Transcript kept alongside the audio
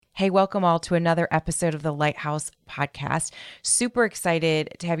Hey, welcome all to another episode of the Lighthouse Podcast. Super excited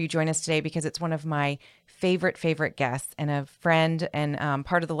to have you join us today because it's one of my favorite guests and a friend and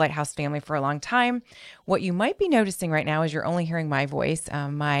part of the Lighthouse family for a long time. What you might be noticing right now is you're only hearing my voice.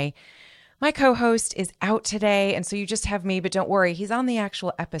 My co-host is out today, and so you just have me, but don't worry, he's on the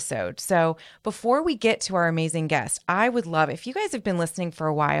actual episode. So before we get to our amazing guest, I would love, if you guys have been listening for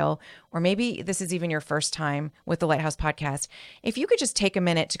a while, or maybe this is even your first time with the Lighthouse Podcast, if you could just take a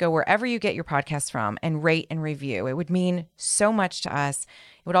minute to go wherever you get your podcasts from and rate and review. It would mean so much to us.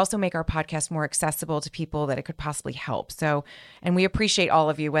 It would also make our podcast more accessible to people that it could possibly help. So, and we appreciate all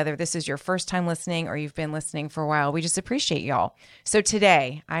of you, whether this is your first time listening or you've been listening for a while. We just appreciate y'all. So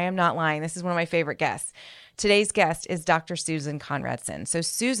today, I am not lying. This is one of my favorite guests. Today's guest is Dr. Susan Conradsen. So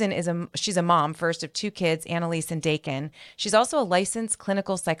Susan she's a mom, first of two kids, Annalise and Dakin. She's also a licensed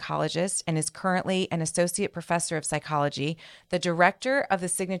clinical psychologist and is currently an associate professor of psychology, the director of the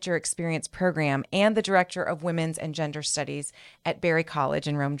Signature Experience program, and the director of women's and gender studies at Berry College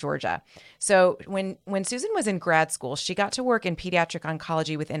in Rome, Georgia. So when Susan was in grad school, she got to work in pediatric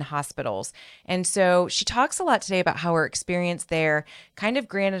oncology within hospitals. And so she talks a lot today about how her experience there kind of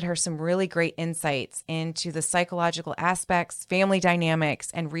granted her some really great insights into the psychological aspects, family dynamics,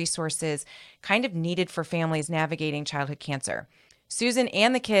 and resources kind of needed for families navigating childhood cancer. Susan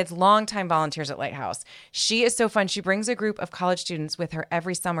and the kids, longtime volunteers at Lighthouse. She is so fun. She brings a group of college students with her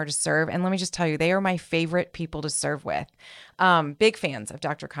every summer to serve. And let me just tell you, they are my favorite people to serve with. Big fans of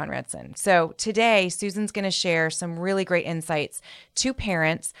Dr. Conradsen. So today, Susan's going to share some really great insights to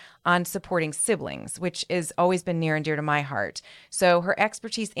parents on supporting siblings, which has always been near and dear to my heart. So her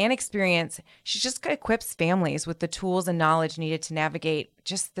expertise and experience, she just equips families with the tools and knowledge needed to navigate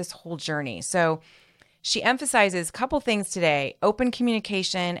just this whole journey. So she emphasizes a couple things today: open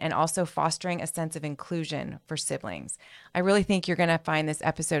communication and also fostering a sense of inclusion for siblings. I really think you're going to find this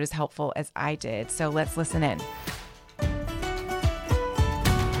episode as helpful as I did. So let's listen in.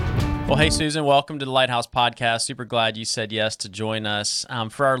 Well, hey, Susan, welcome to the Lighthouse Podcast. Super glad you said yes to join us.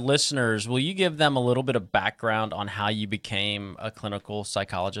 For our listeners, will you give them a little bit of background on how you became a clinical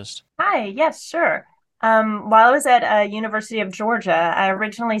psychologist? Hi, yes, sure. While I was at University of Georgia, I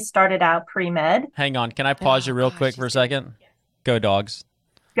originally started out pre-med. Hang on. Can I pause you real quick for a second? Go Dogs.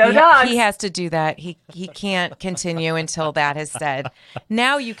 Go Dogs. He has to do that. He can't continue until that is said.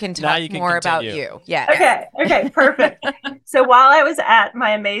 Now you can talk more about you. Yeah. Okay, perfect. So while I was at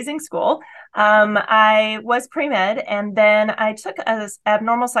my amazing school, I was pre-med, and then I took an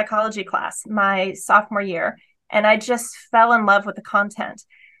abnormal psychology class my sophomore year, and I just fell in love with the content.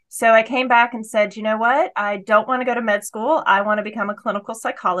 So I came back and said, you know what? I don't want to go to med school. I want to become a clinical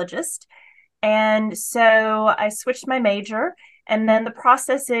psychologist. And so I switched my major. And then the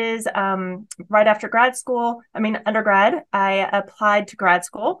process is right after undergrad, I applied to grad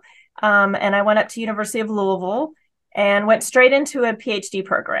school. And I went up to University of Louisville and went straight into a PhD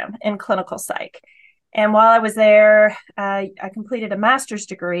program in clinical psych. And while I was there, I completed a master's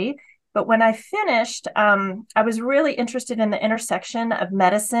degree. But when I finished, I was really interested in the intersection of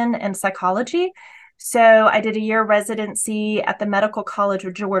medicine and psychology. So I did a year residency at the Medical College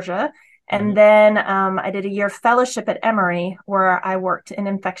of Georgia. And then I did a year fellowship at Emory, where I worked in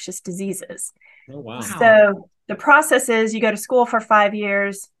infectious diseases. Oh, wow. So the process is you go to school for 5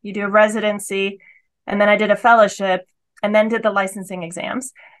 years, you do a residency, and then I did a fellowship, and then did the licensing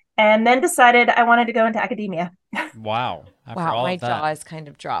exams, and then decided I wanted to go into academia. Wow. My jaw has kind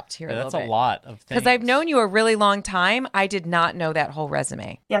of dropped here a little bit. That's a lot of things. Because I've known you a really long time. I did not know that whole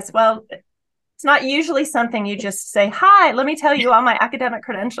resume. Yes, well, it's not usually something you just say, hi, let me tell you all my academic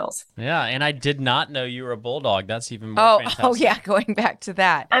credentials. Yeah, and I did not know you were a bulldog. That's even more fantastic. Oh, yeah, going back to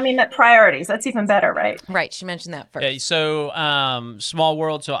that. I mean, priorities, that's even better, right? Right, she mentioned that first. Yeah, so small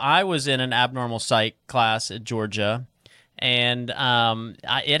world. So I was in an abnormal psych class at Georgia, and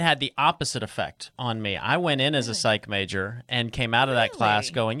it had the opposite effect on me. I went in as a psych major and came out of that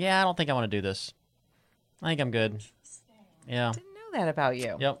class going, yeah, I don't think I want to do this. I think I'm good. Yeah. Didn't know that about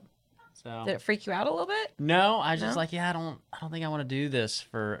you. Yep. So did it freak you out a little bit? No, I was just like, I don't think I want to do this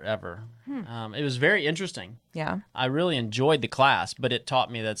forever. It was very interesting. Yeah. I really enjoyed the class, but it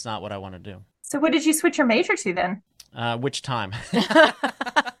taught me that's not what I want to do. So what did you switch your major to then? Which time?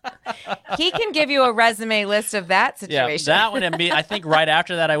 He can give you a resume list of that situation. Yeah, that one. I think right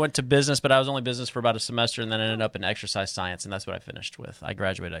after that I went to business, but I was only business for about a semester, and then ended up in exercise science, and that's what I finished with. I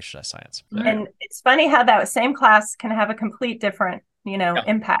graduated exercise science. And it's funny how that same class can have a complete different,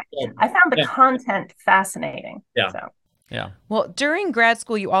 impact. I found the content fascinating. Yeah. So. Yeah. Well, during grad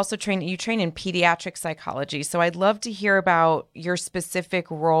school, you train in pediatric psychology. So I'd love to hear about your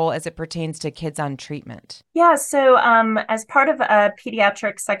specific role as it pertains to kids on treatment. Yeah, so as part of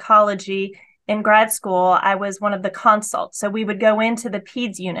pediatric psychology in grad school, I was one of the consults. So we would go into the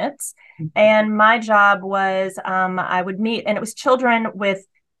peds units, and my job was I would meet, and it was children with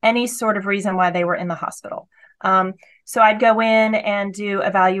any sort of reason why they were in the hospital. Um, so I'd go in and do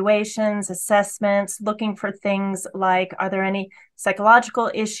evaluations, assessments, looking for things like, are there any psychological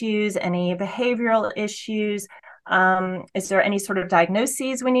issues, any behavioral issues? Is there any sort of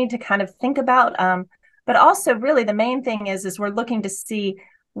diagnoses we need to kind of think about? But also, really, the main thing is we're looking to see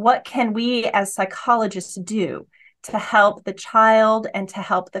what can we as psychologists do to help the child and to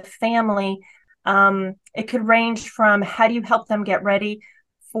help the family. It could range from how do you help them get ready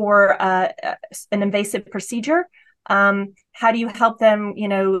for an invasive procedure? How do you help them,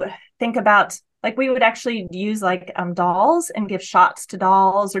 think about, like, we would actually use like dolls and give shots to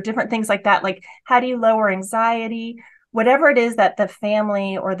dolls or different things like that. Like, how do you lower anxiety? Whatever it is that the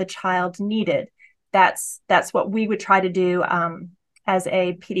family or the child needed, that's what we would try to do as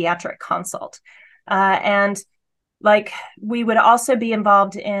a pediatric consult. And like, we would also be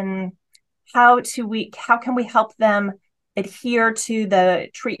involved in how can we help them adhere to the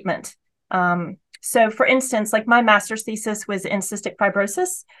treatment. So for instance, like my master's thesis was in cystic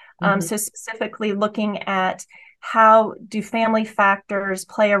fibrosis. So specifically looking at how do family factors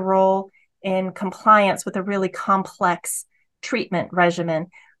play a role in compliance with a really complex treatment regimen,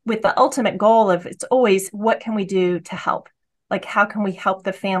 with the ultimate goal of, it's always, what can we do to help? Like, how can we help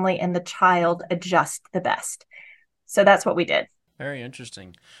the family and the child adjust the best? So that's what we did. Very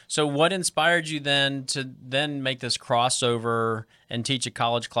interesting. So what inspired you then to then make this crossover and teach a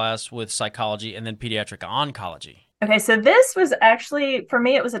college class with psychology and then pediatric oncology? Okay, so this was actually, for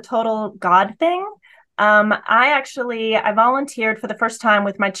me, it was a total God thing. I volunteered for the first time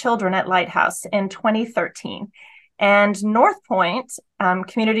with my children at Lighthouse in 2013. And North Point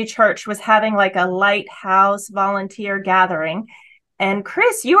Community Church was having like a Lighthouse volunteer gathering. And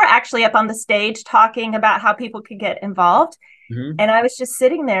Chris, you were actually up on the stage talking about how people could get involved. And I was just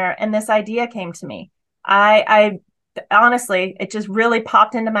sitting there, and this idea came to me. I honestly, it just really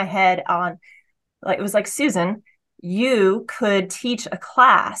popped into my head on, like, it was like, Susan, you could teach a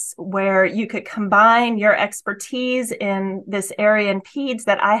class where you could combine your expertise in this area in peds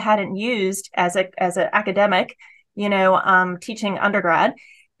that I hadn't used as an academic, teaching undergrad,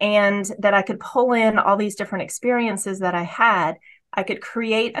 and that I could pull in all these different experiences that I had. I could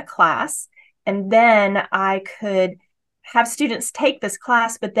create a class, and then I could have students take this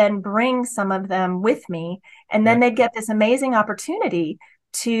class, but then bring some of them with me. And then they'd get this amazing opportunity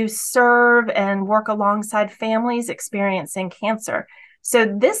to serve and work alongside families experiencing cancer. So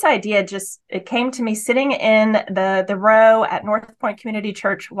this idea it came to me sitting in the row at North Point Community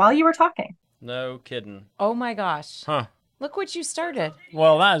Church while you were talking. No kidding. Oh my gosh. Huh. Look what you started.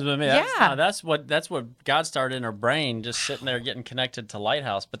 Well, that's what I mean. Yeah. That's what God started in our brain, just sitting there getting connected to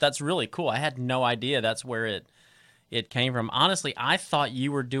Lighthouse. But that's really cool. I had no idea that's where it came from. Honestly, I thought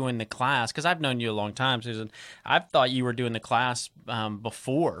you were doing the class, because I've known you a long time, Susan. I thought you were doing the class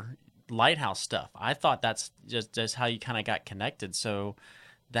before Lighthouse stuff. I thought that's just how you kind of got connected. So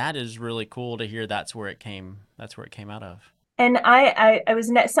that is really cool to hear. That's where it came out of. And I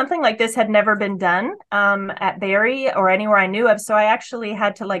was something like this had never been done at Barry or anywhere I knew of. So I actually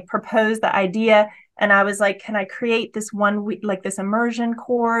had to like propose the idea, and I was like, can I create this 1 week, like this immersion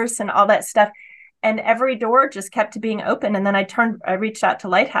course and all that stuff? And every door just kept being open. And then I reached out to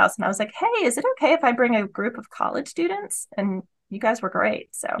Lighthouse, and I was like, hey, is it okay if I bring a group of college students? And you guys were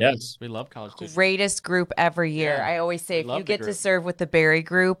great. So yes, we love college students. Greatest group every year. Yeah, I always say, if you get group. to serve with the Barry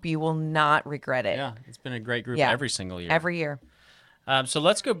group, you will not regret it. Yeah, it's been a great group every single year. Every year. So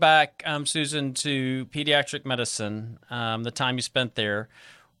let's go back, Susan, to pediatric medicine, the time you spent there.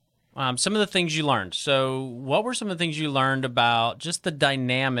 Some of the things you learned. So what were some of the things you learned about just the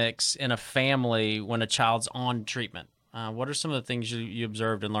dynamics in a family when a child's on treatment? What are some of the things you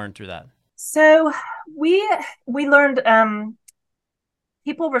observed and learned through that? So we learned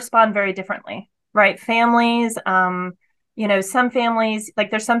people respond very differently, right? Families, some families,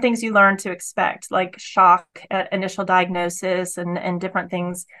 like, there's some things you learn to expect, like shock at initial diagnosis and different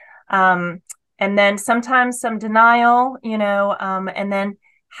things. And then sometimes some denial, and then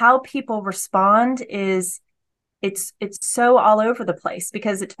how people respond it's so all over the place,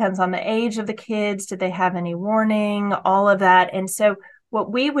 because it depends on the age of the kids. Did they have any warning? All of that. And so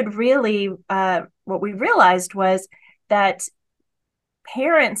what we realized was that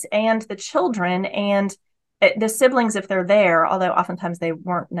parents and the children and the siblings, if they're there, although oftentimes they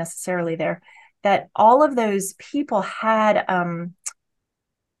weren't necessarily there, that all of those people had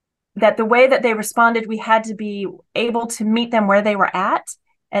that the way that they responded, we had to be able to meet them where they were at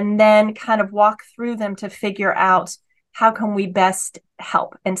and then kind of walk through them to figure out how can we best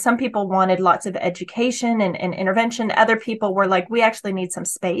help. And some people wanted lots of education and intervention. Other people were like, we actually need some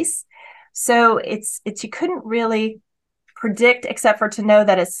space. So it's you couldn't really predict, except for to know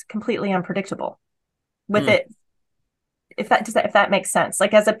that it's completely unpredictable with it. If that makes sense.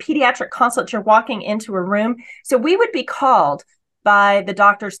 Like as a pediatric consultant, you're walking into a room. So we would be called by the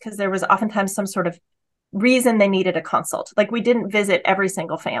doctors because there was oftentimes some sort of reason they needed a consult. Like we didn't visit every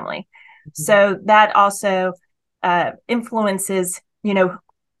single family. So that also influences,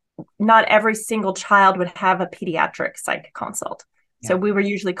 not every single child would have a pediatric psych consult. Yeah. So we were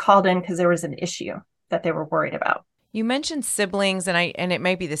usually called in because there was an issue that they were worried about. You mentioned siblings, and it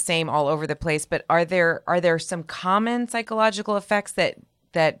may be the same all over the place, but are there some common psychological effects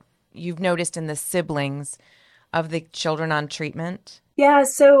that you've noticed in the siblings of the children on treatment? Yeah.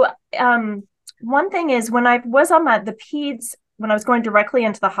 So one thing is when I was on the peds, when I was going directly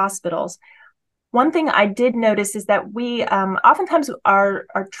into the hospitals, one thing I did notice is that we oftentimes our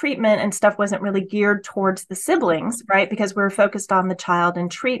treatment and stuff wasn't really geared towards the siblings, right? Because we were focused on the child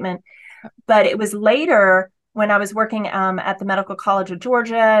and treatment. But it was later when I was working at the Medical College of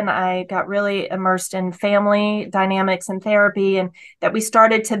Georgia, and I got really immersed in family dynamics and therapy, and that we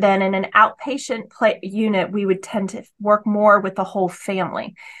started to then in an outpatient unit, we would tend to work more with the whole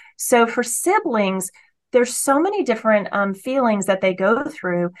family. So for siblings, there's so many different feelings that they go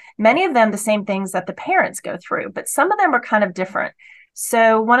through, many of them the same things that the parents go through, but some of them are kind of different.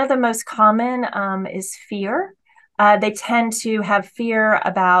 So one of the most common is fear. They tend to have fear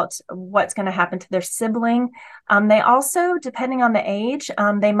about what's going to happen to their sibling. They also, depending on the age,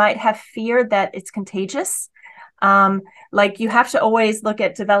 they might have fear that it's contagious. Like you have to always look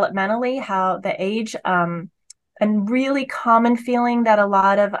at developmentally how the age, and really common feeling that a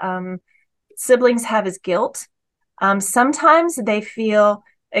lot of siblings have is guilt. Sometimes they feel,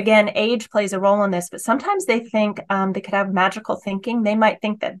 again, age plays a role in this, but sometimes they think they could have magical thinking. They might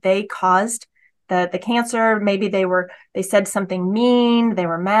think that they caused the cancer. Maybe they said something mean. They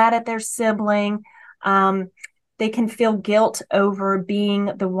were mad at their sibling. They can feel guilt over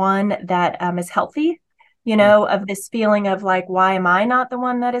being the one that is healthy, of this feeling of like, why am I not the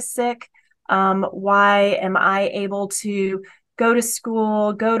one that is sick? Why am I able to go to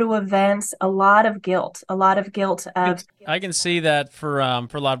school, go to events? A lot of guilt of. I can see that for a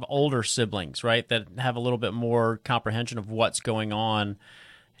lot of older siblings, right, that have a little bit more comprehension of what's going on,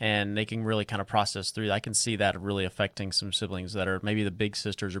 and they can really kind of process through. I can see that really affecting some siblings that are maybe the big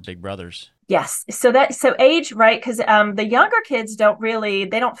sisters or big brothers. Yes. So age, right? Because the younger kids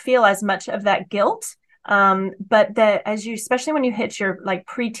they don't feel as much of that guilt. But especially when you hit your like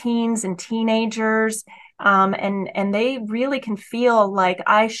preteens and teenagers, and they really can feel like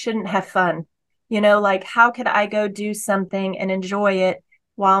I shouldn't have fun, like how could I go do something and enjoy it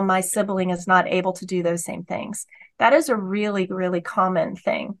while my sibling is not able to do those same things? That is a really, really common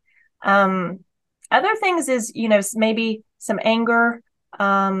thing. Other things is, maybe some anger,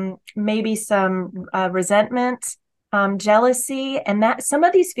 maybe some resentment, jealousy, and that some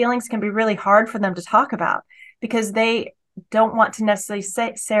of these feelings can be really hard for them to talk about because they don't want to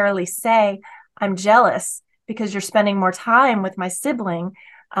necessarily say, I'm jealous because you're spending more time with my sibling,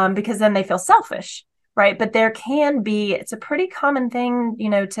 because then they feel selfish, right? But it's a pretty common thing,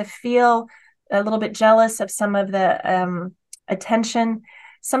 to feel a little bit jealous of some of the attention.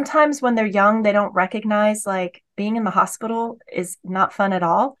 Sometimes when they're young, they don't recognize like being in the hospital is not fun at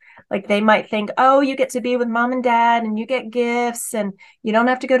all. Like they might think, oh, you get to be with mom and dad and you get gifts and you don't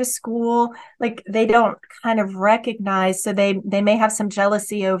have to go to school. Like they don't kind of recognize. So they may have some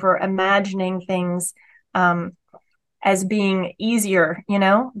jealousy over imagining things as being easier,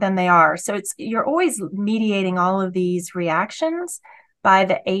 than they are. So you're always mediating all of these reactions by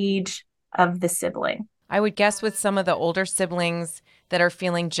the age of the sibling. I would guess with some of the older siblings that are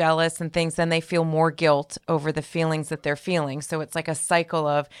feeling jealous and things, then they feel more guilt over the feelings that they're feeling. So it's like a cycle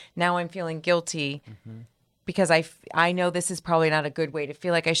of now I'm feeling guilty because I know this is probably not a good way to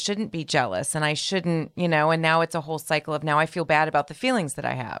feel. Like I shouldn't be jealous and I shouldn't, and now it's a whole cycle of now I feel bad about the feelings that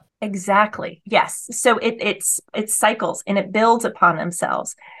I have. Exactly. Yes. So it cycles and it builds upon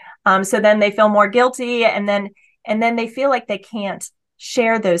themselves. So then they feel more guilty and then they feel like they can't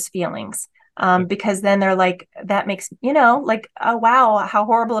share those feelings. Because then they're like, that makes, like, oh, wow, how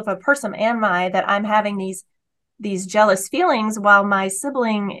horrible of a person am I that I'm having these jealous feelings while my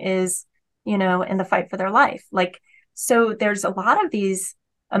sibling is, in the fight for their life. Like, so there's a lot of these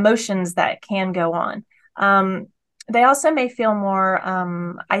emotions that can go on. They also may feel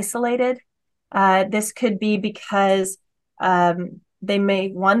more isolated. This could be because they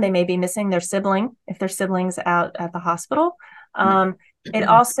may be missing their sibling if their sibling's out at the hospital. It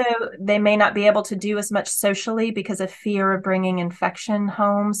also, they may not be able to do as much socially because of fear of bringing infection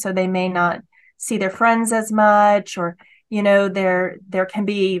home. So they may not see their friends as much, or, there can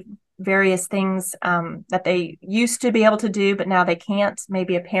be various things that they used to be able to do, but now they can't.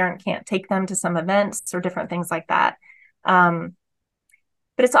 Maybe a parent can't take them to some events or different things like that. But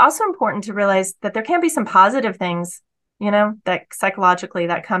it's also important to realize that there can be some positive things, that psychologically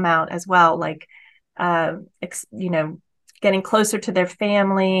that come out as well, like, getting closer to their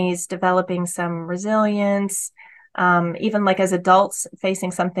families, developing some resilience. Even like as adults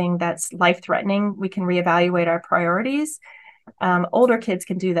facing something that's life-threatening, we can reevaluate our priorities. Older kids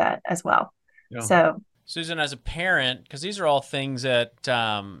can do that as well. Yeah. So, Susan, as a parent, because these are all things that,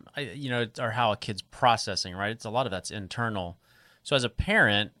 are how a kid's processing, right? It's a lot of that's internal. So as a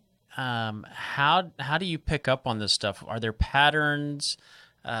parent, how do you pick up on this stuff? Are there patterns?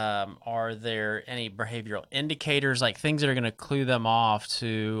 Are there any behavioral indicators, like things that are going to clue them off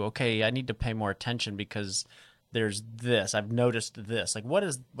to, okay, I need to pay more attention because there's this, I've noticed this. Like, what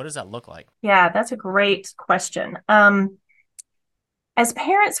does that look like? Yeah, that's a great question. As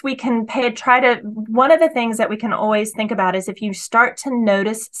parents, we can one of the things that we can always think about is if you start to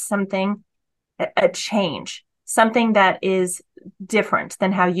notice something, a change, something that is different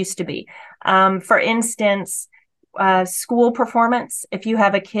than how it used to be. For instance, school performance. If you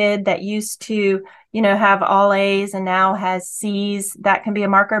have a kid that used to, have all A's and now has C's, that can be a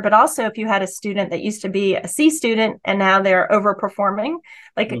marker. But also if you had a student that used to be a C student and now they're overperforming,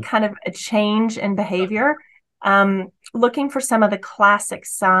 like a kind of a change in behavior. Looking for some of the classic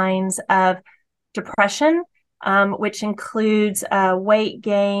signs of depression, which includes weight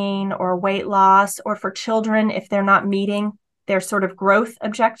gain or weight loss, or for children, if they're not meeting their sort of growth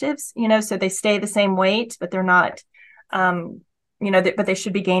objectives, so they stay the same weight, but they're not, but they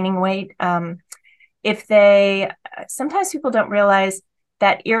should be gaining weight. Sometimes people don't realize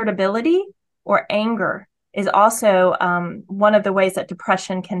that irritability or anger is also one of the ways that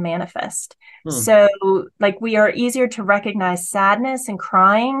depression can manifest. So like we are easier to recognize sadness and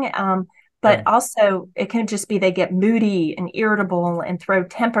crying, but also it can just be they get moody and irritable and throw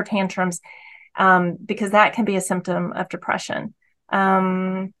temper tantrums, because that can be a symptom of depression.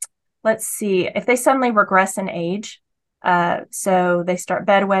 Let's see, if they suddenly regress in age, so they start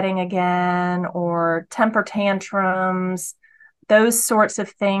bedwetting again or temper tantrums, those sorts of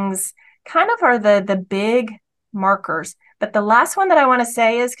things kind of are the big markers. But the last one that I want to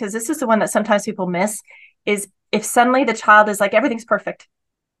say is, because this is the one that sometimes people miss, is if suddenly the child is like, everything's perfect,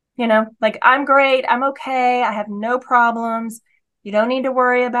 like I'm great, I'm okay, I have no problems, you don't need to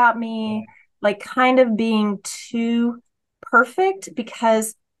worry about me, like kind of being too perfect,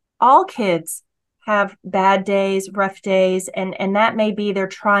 because all kids have bad days, rough days, and that may be they're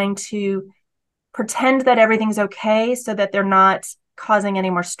trying to pretend that everything's okay so that they're not causing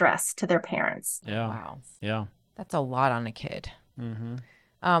any more stress to their parents. Yeah. Wow. Yeah. That's a lot on a kid.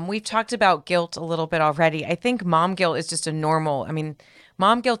 Mm-hmm. We've talked about guilt a little bit already. I think mom guilt is just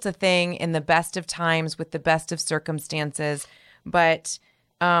mom guilt's a thing in the best of times with the best of circumstances, but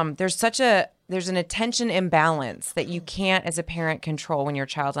there's an attention imbalance that you can't as a parent control when your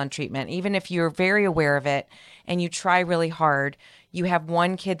child's on treatment. Even if you're very aware of it and you try really hard, you have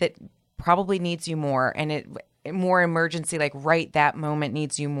one kid that probably needs you more, and more emergency, like right that moment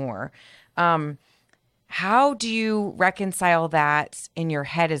needs you more. How do you reconcile that in your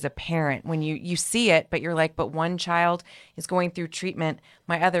head as a parent when you see it, but you're like, but one child is going through treatment,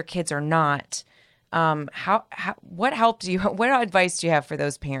 my other kids are not? What advice do you have for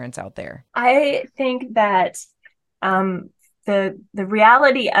those parents out there? I think that the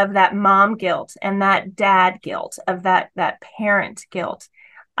reality of that mom guilt and that dad guilt, of that parent guilt,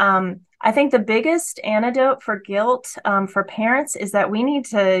 I think the biggest antidote for guilt for parents is that we need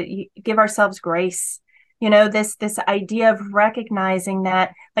to give ourselves grace. This idea of recognizing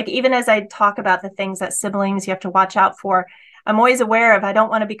that, like, even as I talk about the things that siblings you have to watch out for, I'm always aware of, I don't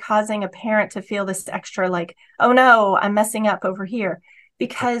want to be causing a parent to feel this extra like, oh no, I'm messing up over here.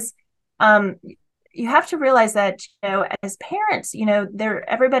 Because you have to realize that, as parents,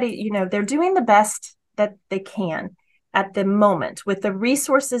 they're doing the best that they can at the moment with the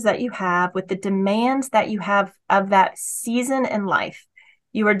resources that you have, with the demands that you have of that season in life.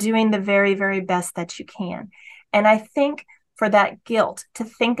 You are doing the very, very best that you can. And I think for that guilt to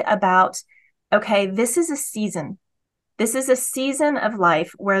think about, okay, this is a season. This is a season of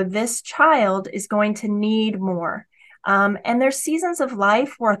life where this child is going to need more. And there's seasons of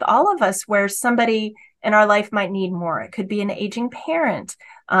life with all of us where somebody in our life might need more. It could be an aging parent.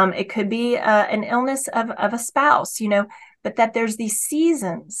 It could be an illness of a spouse, but that there's these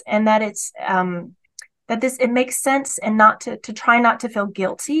seasons, and that it makes sense, and not to try not to feel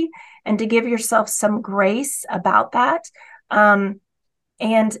guilty, and to give yourself some grace about that. And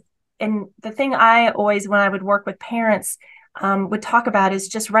the thing I always, when I would work with parents, would talk about is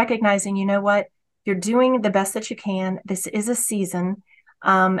just recognizing, what, you're doing the best that you can. This is a season.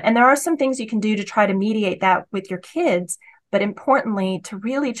 And there are some things you can do to try to mediate that with your kids, but importantly, to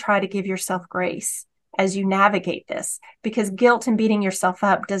really try to give yourself grace as you navigate this, because guilt and beating yourself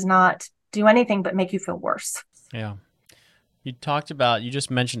up does not do anything but make you feel worse. Yeah. You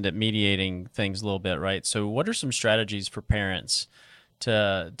just mentioned it, mediating things a little bit, right? So what are some strategies for parents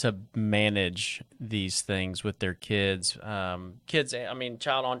to manage these things with their kids? Child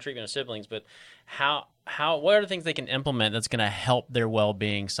on treatment of siblings, but what are the things they can implement that's going to help their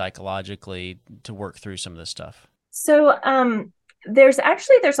well-being psychologically to work through some of this stuff? So there's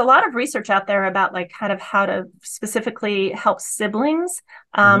a lot of research out there about like kind of how to specifically help siblings,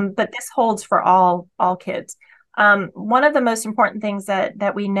 but this holds for all kids. One of the most important things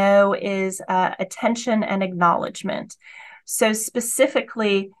that we know is attention and acknowledgement. So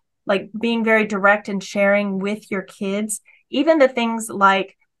specifically, like being very direct and sharing with your kids, even the things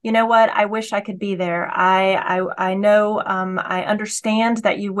like, you know what, I wish I could be there. I know, I understand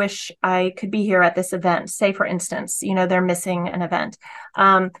that you wish I could be here at this event. Say, for instance, they're missing an event,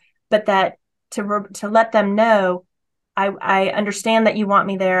 but that to let them know, I understand that you want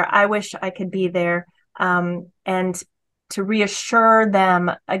me there. I wish I could be there, and to reassure them,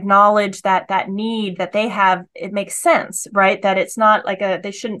 acknowledge that need that they have. It makes sense, right? That it's not like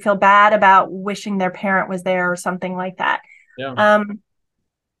they shouldn't feel bad about wishing their parent was there or something like that. Yeah.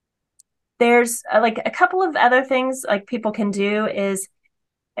 There's like a couple of other things like people can do is,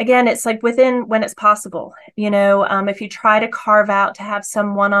 again, it's like within when it's possible, if you try to carve out to have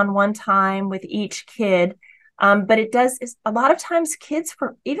some one-on-one time with each kid, but is a lot of times kids,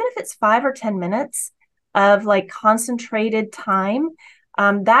 for even if it's 5 or 10 minutes of like concentrated time,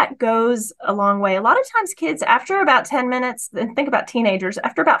 that goes a long way. A lot of times kids, after about 10 minutes, and think about teenagers,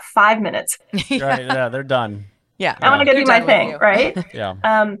 after about 5 minutes, right, yeah, they're done. Yeah. I want to go do my thing, right?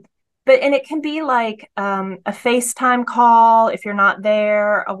 Yeah. And it can be like a FaceTime call if you're not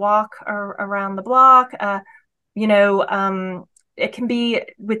there, a walk around the block. It can be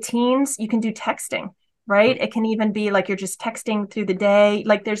with teens, you can do texting, right? It can even be like you're just texting through the day.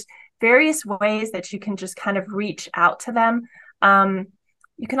 Like there's various ways that you can just kind of reach out to them.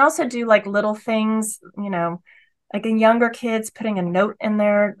 You can also do like little things, like in younger kids, putting a note in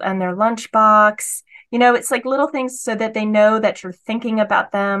their lunchbox. It's like little things so that they know that you're thinking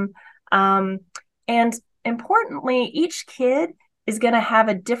about them. And importantly, each kid is going to have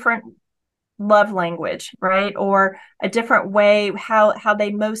a different love language, right? Or a different way how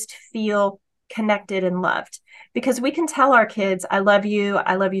they most feel connected and loved. Because we can tell our kids, I love you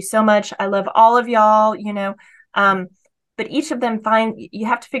so much, I love all of y'all, but each of them you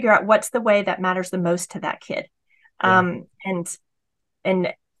have to figure out what's the way that matters the most to that kid, and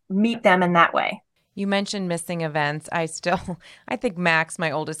meet them in that way. You mentioned missing events. I think Max,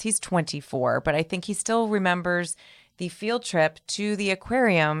 my oldest, he's 24, but I think he still remembers the field trip to the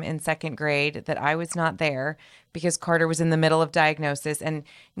aquarium in second grade that I was not there because Carter was in the middle of diagnosis. And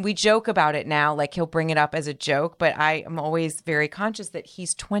we joke about it now, like he'll bring it up as a joke, but I am always very conscious that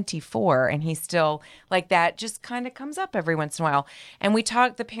he's 24 and he's still like that just kind of comes up every once in a while. And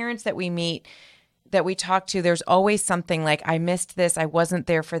the parents that we talk to, there's always something like, I missed this. I wasn't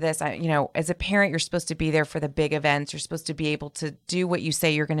there for this. As a parent, you're supposed to be there for the big events. You're supposed to be able to do what you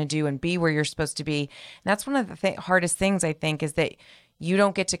say you're going to do and be where you're supposed to be. And that's one of the hardest things, I think, is that you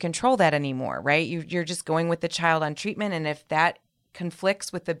don't get to control that anymore, right? You're just going with the child on treatment. And if that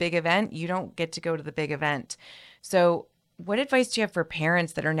conflicts with the big event, you don't get to go to the big event. So what advice do you have for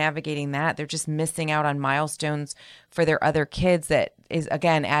parents that are navigating that? They're just missing out on milestones for their other kids that is,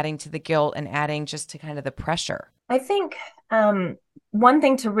 again, adding to the guilt and adding just to kind of the pressure. I think one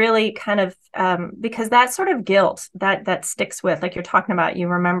thing to really kind of, because that sort of guilt that sticks with, like you're talking about, you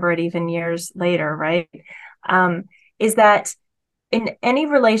remember it even years later, right? Is that in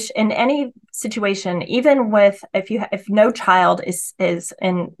any situation, even with if no child is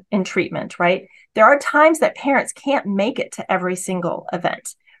in treatment, right? There are times that parents can't make it to every single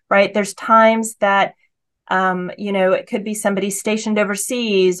event, right? There's times that it could be somebody stationed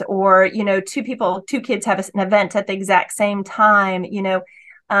overseas, or two kids have an event at the exact same time,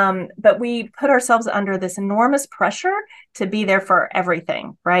 but we put ourselves under this enormous pressure to be there for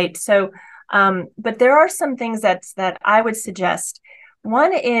everything, right? So but there are some things that I would suggest.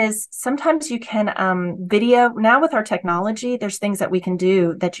 One is sometimes you can video. Now with our technology, there's things that we can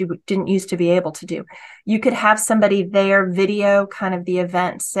do that you didn't used to be able to do. You could have somebody there video kind of the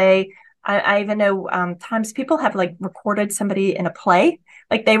event. Say, I even know times people have like recorded somebody in a play,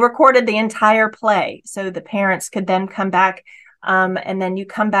 like they recorded the entire play. So the parents could then come back and then you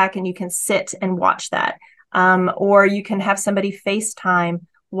come back and you can sit and watch that. Or you can have somebody FaceTime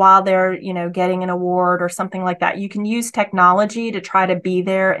while they're, getting an award or something like that. You can use technology to try to be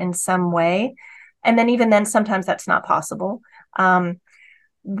there in some way. And then even then, sometimes that's not possible.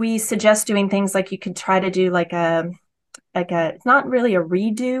 We suggest doing things like you could try to do like a, it's not really a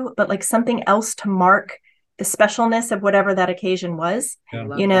redo, but like something else to mark the specialness of whatever that occasion was.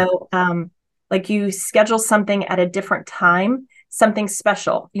 Like you schedule something at a different time, something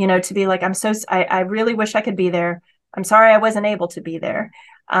special, to be like, I really wish I could be there. I'm sorry I wasn't able to be there.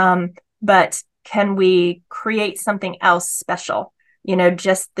 But can we create something else special,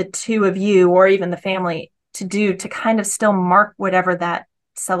 just the two of you or even the family to kind of still mark whatever that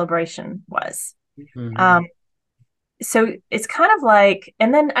celebration was. Mm-hmm. So it's kind of like,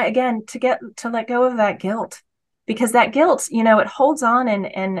 and then again, to let go of that guilt, because that guilt, it holds on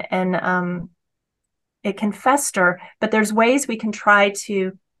and it can fester, but there's ways we can try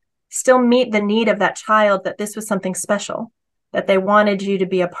to still meet the need of that child, that this was something special, that they wanted you to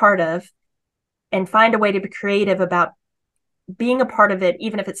be a part of, and find a way to be creative about being a part of it,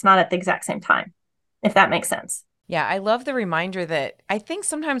 even if it's not at the exact same time, if that makes sense. Yeah, I love the reminder that I think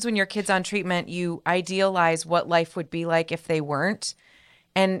sometimes when your kid's on treatment, you idealize what life would be like if they weren't.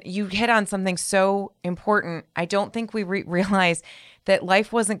 And you hit on something so important. I don't think we realize that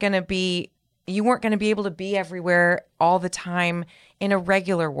life wasn't going to be, you weren't going to be able to be everywhere all the time in a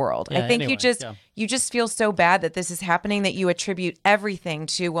regular world. I think you just feel so bad that this is happening that you attribute everything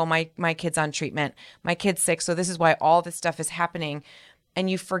to, well, my kid's on treatment, my kid's sick, so this is why all this stuff is happening. And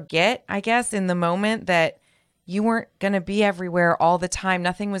you forget, I guess, in the moment that you weren't going to be everywhere all the time.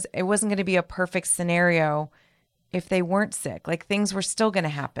 It wasn't going to be a perfect scenario if they weren't sick. Like things were still going to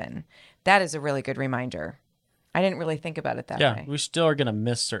happen. That is a really good reminder. I didn't really think about it that way. Yeah, we still are going to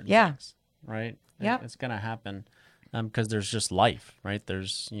miss certain things, right? Yeah. It's going to happen because there's just life, right?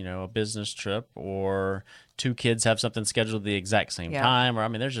 There's, a business trip or two kids have something scheduled at the exact same time. Or,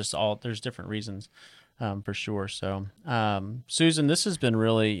 there's different reasons. For sure. So, Susan, this has been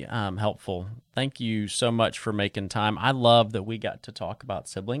really helpful. Thank you so much for making time. I love that we got to talk about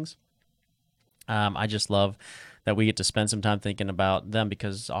siblings. I just love that we get to spend some time thinking about them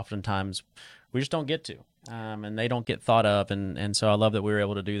because oftentimes we just don't get to, and they don't get thought of. And so I love that we were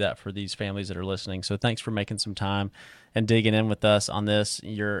able to do that for these families that are listening. So thanks for making some time and digging in with us on this.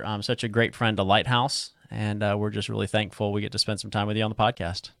 You're such a great friend to Lighthouse, and we're just really thankful we get to spend some time with you on the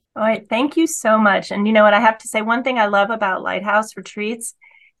podcast. All right. Thank you so much. And you know what? I have to say, one thing I love about Lighthouse Retreats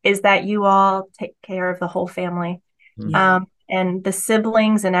is that you all take care of the whole family, and the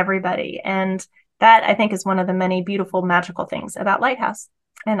siblings and everybody. And that, I think, is one of the many beautiful, magical things about Lighthouse.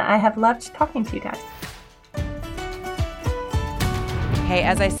 And I have loved talking to you guys. Hey,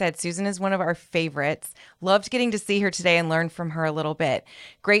 as I said, Susan is one of our favorites. Loved getting to see her today and learn from her a little bit.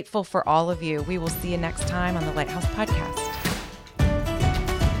 Grateful for all of you. We will see you next time on the Lighthouse Podcast.